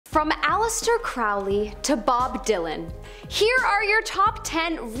From Aleister Crowley to Bob Dylan, here are your top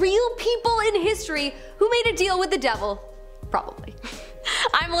 10 real people in history who made a deal with the devil. Probably.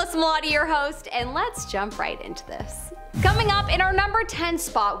 I'm Melissa Melotti, your host, and let's jump right into this. Coming up in our number 10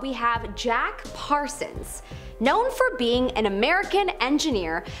 spot, we have Jack Parsons. Known for being an American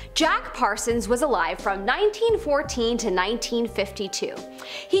engineer, Jack Parsons was alive from 1914 to 1952.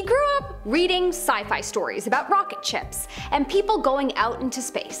 He grew up reading sci-fi stories about rocket ships and people going out into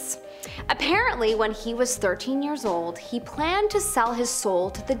space. Apparently, when he was 13 years old, he planned to sell his soul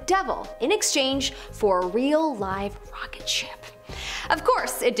to the devil in exchange for a real live rocket ship. Of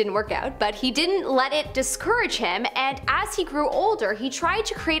course, it didn't work out, but he didn't let it discourage him, and as he grew older, he tried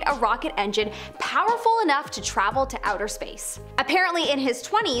to create a rocket engine powerful enough to travel to outer space. Apparently in his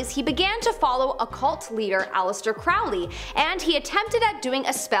 20s, he began to follow occult leader Aleister Crowley, and he attempted at doing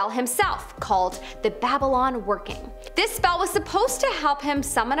a spell himself called the Babylon Working. This spell was supposed to help him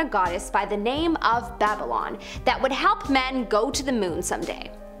summon a goddess by the name of Babylon that would help men go to the moon someday.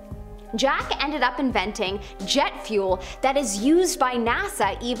 Jack ended up inventing jet fuel that is used by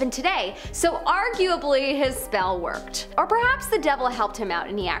NASA even today, so arguably his spell worked. Or perhaps the devil helped him out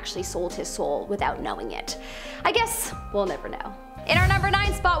and he actually sold his soul without knowing it. I guess we'll never know. In our number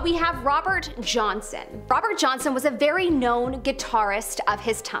 9 spot, we have Robert Johnson. Robert Johnson was a very known guitarist of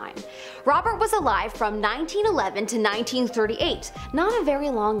his time. Robert was alive from 1911 to 1938. Not a very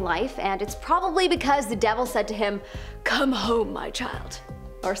long life, and it's probably because the devil said to him, "Come home, my child."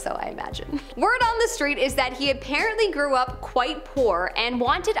 Or so I imagine. Word on the street is that he apparently grew up quite poor and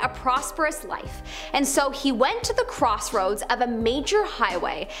wanted a prosperous life, and so he went to the crossroads of a major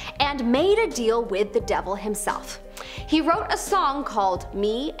highway and made a deal with the devil himself. He wrote a song called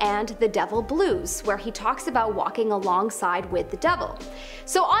Me and the Devil Blues, where he talks about walking alongside with the devil.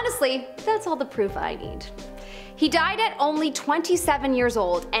 So honestly, that's all the proof I need. He died at only 27 years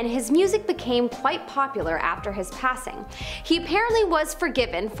old, and his music became quite popular after his passing. He apparently was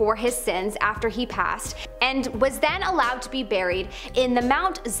forgiven for his sins after he passed, and was then allowed to be buried in the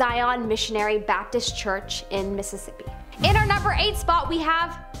Mount Zion Missionary Baptist Church in Mississippi. In our number 8 spot, we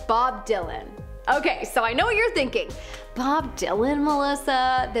have Bob Dylan. Okay, so I know what you're thinking. Bob Dylan,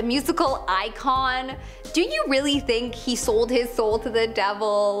 Melissa, the musical icon? Do you really think he sold his soul to the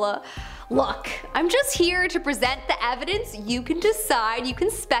devil? Look, I'm just here to present the evidence. You can decide, you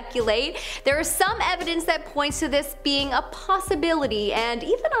can speculate. There is some evidence that points to this being a possibility, and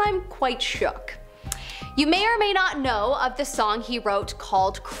even I'm quite shook. You may or may not know of the song he wrote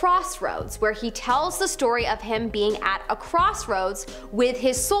called Crossroads, where he tells the story of him being at a crossroads with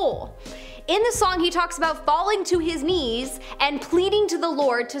his soul. In the song, he talks about falling to his knees and pleading to the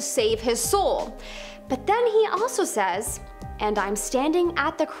Lord to save his soul. But then he also says, "And I'm standing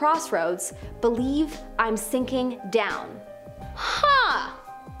at the crossroads, believe I'm sinking down."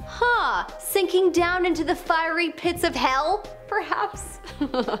 Sinking down into the fiery pits of hell, perhaps?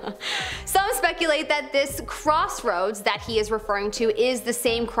 Some speculate that this crossroads that he is referring to is the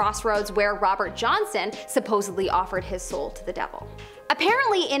same crossroads where Robert Johnson supposedly offered his soul to the devil.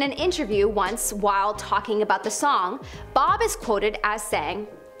 Apparently in an interview once while talking about the song, Bob is quoted as saying,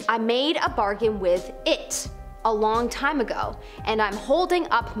 "I made a bargain with it a long time ago, and I'm holding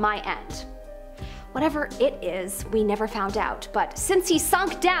up my end." Whatever it is, we never found out, but since he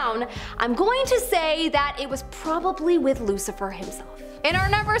sunk down, I'm going to say that it was probably with Lucifer himself. In our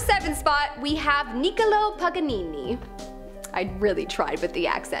number 7 spot, we have Niccolo Paganini. I really tried with the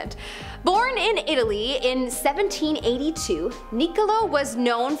accent. Born in Italy in 1782, Niccolo was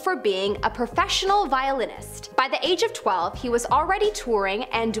known for being a professional violinist. By the age of 12, he was already touring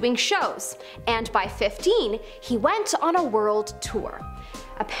and doing shows, and by 15, he went on a world tour.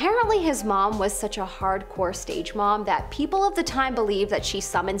 Apparently his mom was such a hardcore stage mom that people of the time believed that she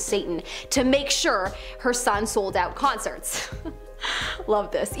summoned Satan to make sure her son sold out concerts.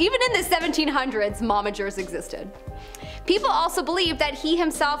 Love this. Even in the 1700s, momagers existed. People also believed that he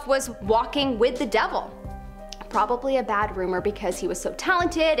himself was walking with the devil. Probably a bad rumor because he was so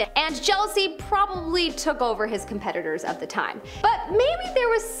talented, and jealousy probably took over his competitors of the time. But maybe there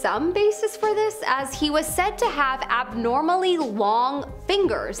was some basis for this, as he was said to have abnormally long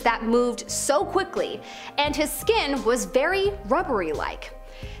fingers that moved so quickly, and his skin was very rubbery-like.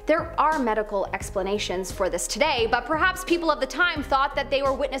 There are medical explanations for this today, but perhaps people of the time thought that they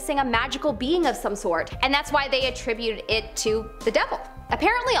were witnessing a magical being of some sort, and that's why they attributed it to the devil.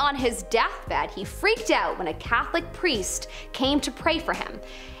 Apparently on his deathbed, he freaked out when a Catholic priest came to pray for him,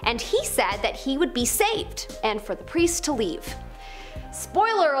 and he said that he would be saved, and for the priest to leave.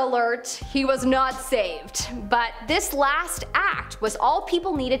 Spoiler alert, he was not saved, but this last act was all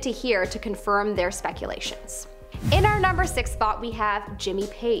people needed to hear to confirm their speculations. In our number 6 spot, we have Jimmy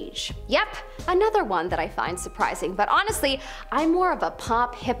Page. Yep, another one that I find surprising, but honestly, I'm more of a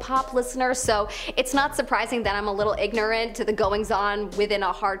pop hip-hop listener, so it's not surprising that I'm a little ignorant to the goings-on within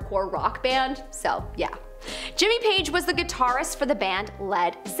a hardcore rock band, so yeah. Jimmy Page was the guitarist for the band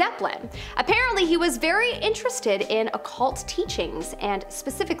Led Zeppelin. Apparently, he was very interested in occult teachings, and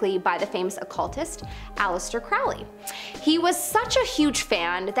specifically by the famous occultist Aleister Crowley. He was such a huge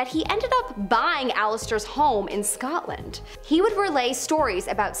fan that he ended up buying Aleister's home in Scotland. He would relay stories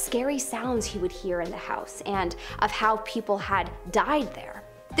about scary sounds he would hear in the house and of how people had died there.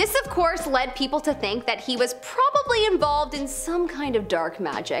 This of course led people to think that he was probably involved in some kind of dark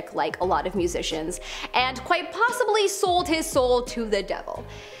magic like a lot of musicians, and quite possibly sold his soul to the devil.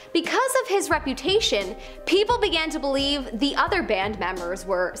 Because of his reputation, people began to believe the other band members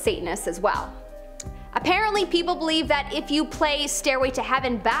were Satanists as well. Apparently, people believe that if you play Stairway to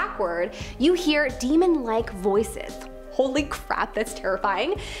Heaven backward, you hear demon-like voices. Holy crap, that's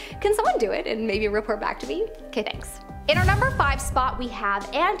terrifying. Can someone do it and maybe report back to me? Okay, thanks. In our number 5 spot, we have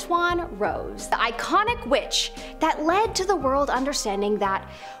Antoine Rose, the iconic witch that led to the world understanding that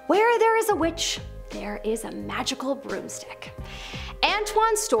where there is a witch, there is a magical broomstick.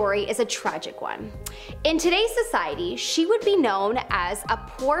 Antoine's story is a tragic one. In today's society, she would be known as a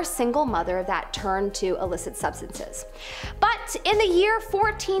poor single mother that turned to illicit substances. But in the year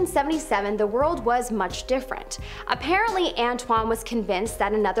 1477, the world was much different. Apparently, Antoine was convinced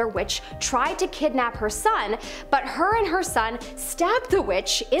that another witch tried to kidnap her son, but her and her son stabbed the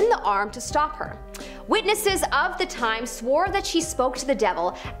witch in the arm to stop her. Witnesses of the time swore that she spoke to the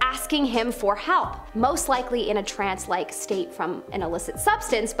devil, asking him for help, most likely in a trance-like state from an illicit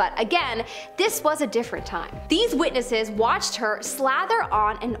substance, but again, this was a different time. These witnesses watched her slather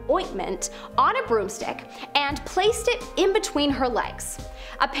on an ointment on a broomstick and placed it in between her legs.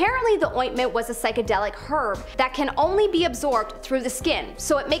 Apparently, the ointment was a psychedelic herb that can only be absorbed through the skin,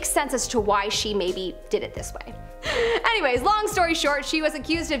 so it makes sense as to why she maybe did it this way. Anyways, long story short, she was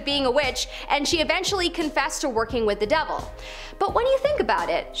accused of being a witch, and she eventually confessed to working with the devil. But when you think about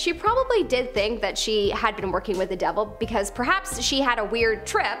it, she probably did think that she had been working with the devil because perhaps she had a weird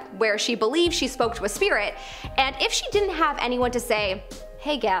trip where she believed she spoke to a spirit, and if she didn't have anyone to say,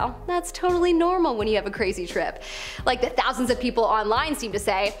 "Hey gal, that's totally normal when you have a crazy trip," like the thousands of people online seem to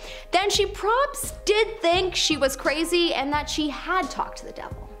say, then she probs did think she was crazy and that she had talked to the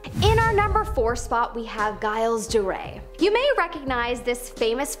devil. In our number 4 spot, we have Gilles de Rais. You may recognize this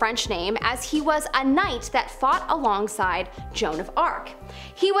famous French name as he was a knight that fought alongside Joan of Arc.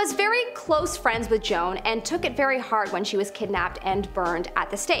 He was very close friends with Joan and took it very hard when she was kidnapped and burned at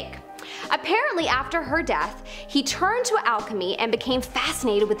the stake. Apparently, after her death, he turned to alchemy and became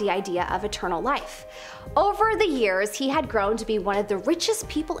fascinated with the idea of eternal life. Over the years, he had grown to be one of the richest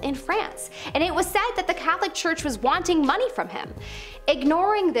people in France, and it was said that the Catholic Church was wanting money from him.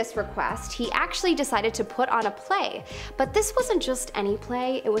 Ignoring this request, he actually decided to put on a play, but this wasn't just any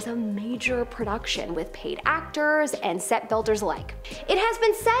play, it was a major production with paid actors and set builders alike. It has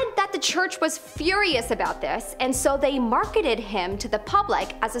been said that the church was furious about this, and so they marketed him to the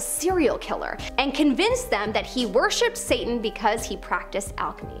public as a serial killer and convinced them that he worshipped Satan because he practiced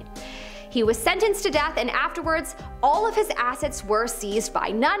alchemy. He was sentenced to death, and afterwards, all of his assets were seized by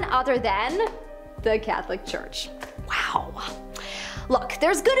none other than the Catholic Church. Wow. Look,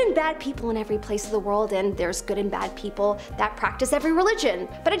 there's good and bad people in every place of the world, and there's good and bad people that practice every religion.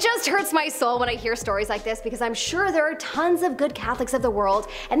 But it just hurts my soul when I hear stories like this because I'm sure there are tons of good Catholics of the world,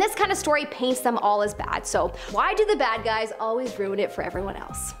 and this kind of story paints them all as bad. So why do the bad guys always ruin it for everyone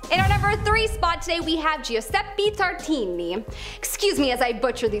else? In our number 3 spot today, we have Giuseppi Tartini. Excuse me as I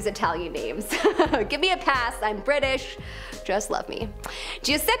butcher these Italian names. Give me a pass, I'm British. Just love me.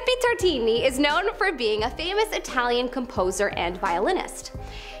 Giuseppi Tartini is known for being a famous Italian composer and violinist.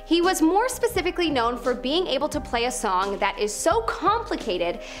 He was more specifically known for being able to play a song that is so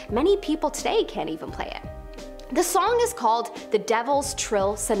complicated, many people today can't even play it. The song is called The Devil's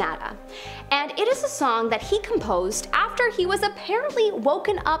Trill Sonata, and it is a song that he composed after he was apparently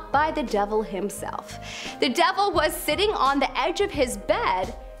woken up by the devil himself. The devil was sitting on the edge of his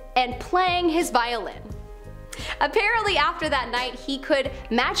bed and playing his violin. Apparently after that night, he could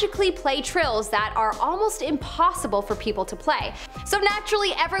magically play trills that are almost impossible for people to play. So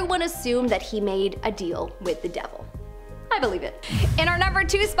naturally, everyone assumed that he made a deal with the devil. I believe it. In our number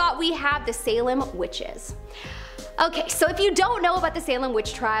 2 spot, we have the Salem Witches. Okay, so if you don't know about the Salem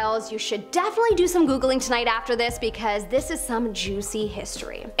witch trials, you should definitely do some Googling tonight after this because this is some juicy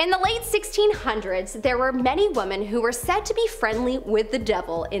history. In the late 1600s, there were many women who were said to be friendly with the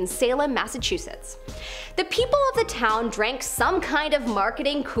devil in Salem, Massachusetts. The people of the town drank some kind of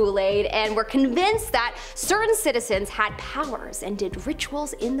marketing Kool-Aid and were convinced that certain citizens had powers and did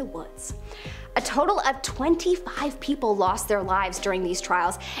rituals in the woods. A total of 25 people lost their lives during these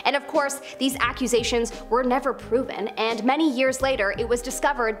trials, and of course, these accusations were never proven, and many years later it was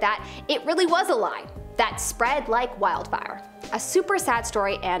discovered that it really was a lie that spread like wildfire. A super sad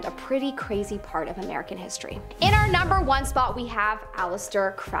story and a pretty crazy part of American history. In our number 1 spot we have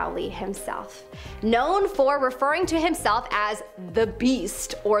Aleister Crowley himself. Known for referring to himself as the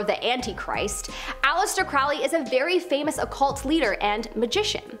Beast or the Antichrist, Aleister Crowley is a very famous occult leader and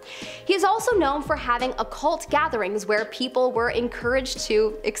magician. He is also known for having occult gatherings where people were encouraged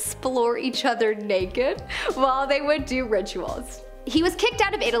to explore each other naked while they would do rituals. He was kicked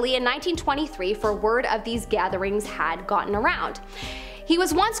out of Italy in 1923 for word of these gatherings had gotten around. He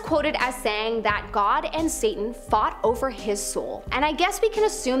was once quoted as saying that God and Satan fought over his soul. And I guess we can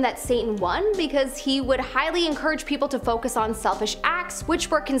assume that Satan won because he would highly encourage people to focus on selfish acts which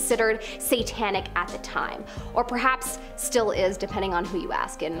were considered satanic at the time. Or perhaps still is, depending on who you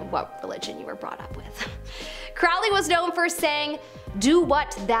ask and what religion you were brought up with. Crowley was known for saying, "Do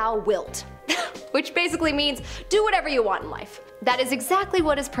what thou wilt," which basically means do whatever you want in life. That is exactly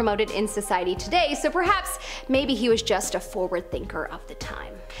what is promoted in society today, so perhaps maybe he was just a forward thinker of the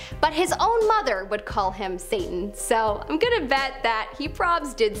time. But his own mother would call him Satan, so I'm gonna bet that he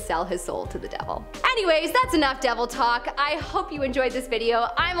probs did sell his soul to the devil. Anyways, that's enough devil talk. I hope you enjoyed this video.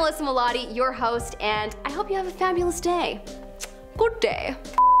 I'm Alyssa Malati, your host, and I hope you have a fabulous day. Good day.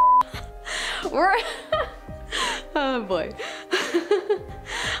 Oh boy.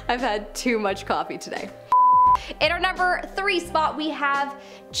 I've had too much coffee today. In our number 3 spot we have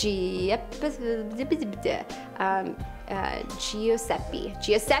Giuseppi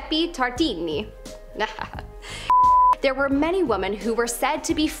Tartini. There were many women who were said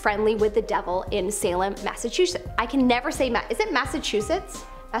to be friendly with the devil in Salem, Massachusetts. I can never say is it Massachusetts?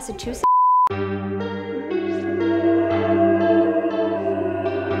 Massachusetts?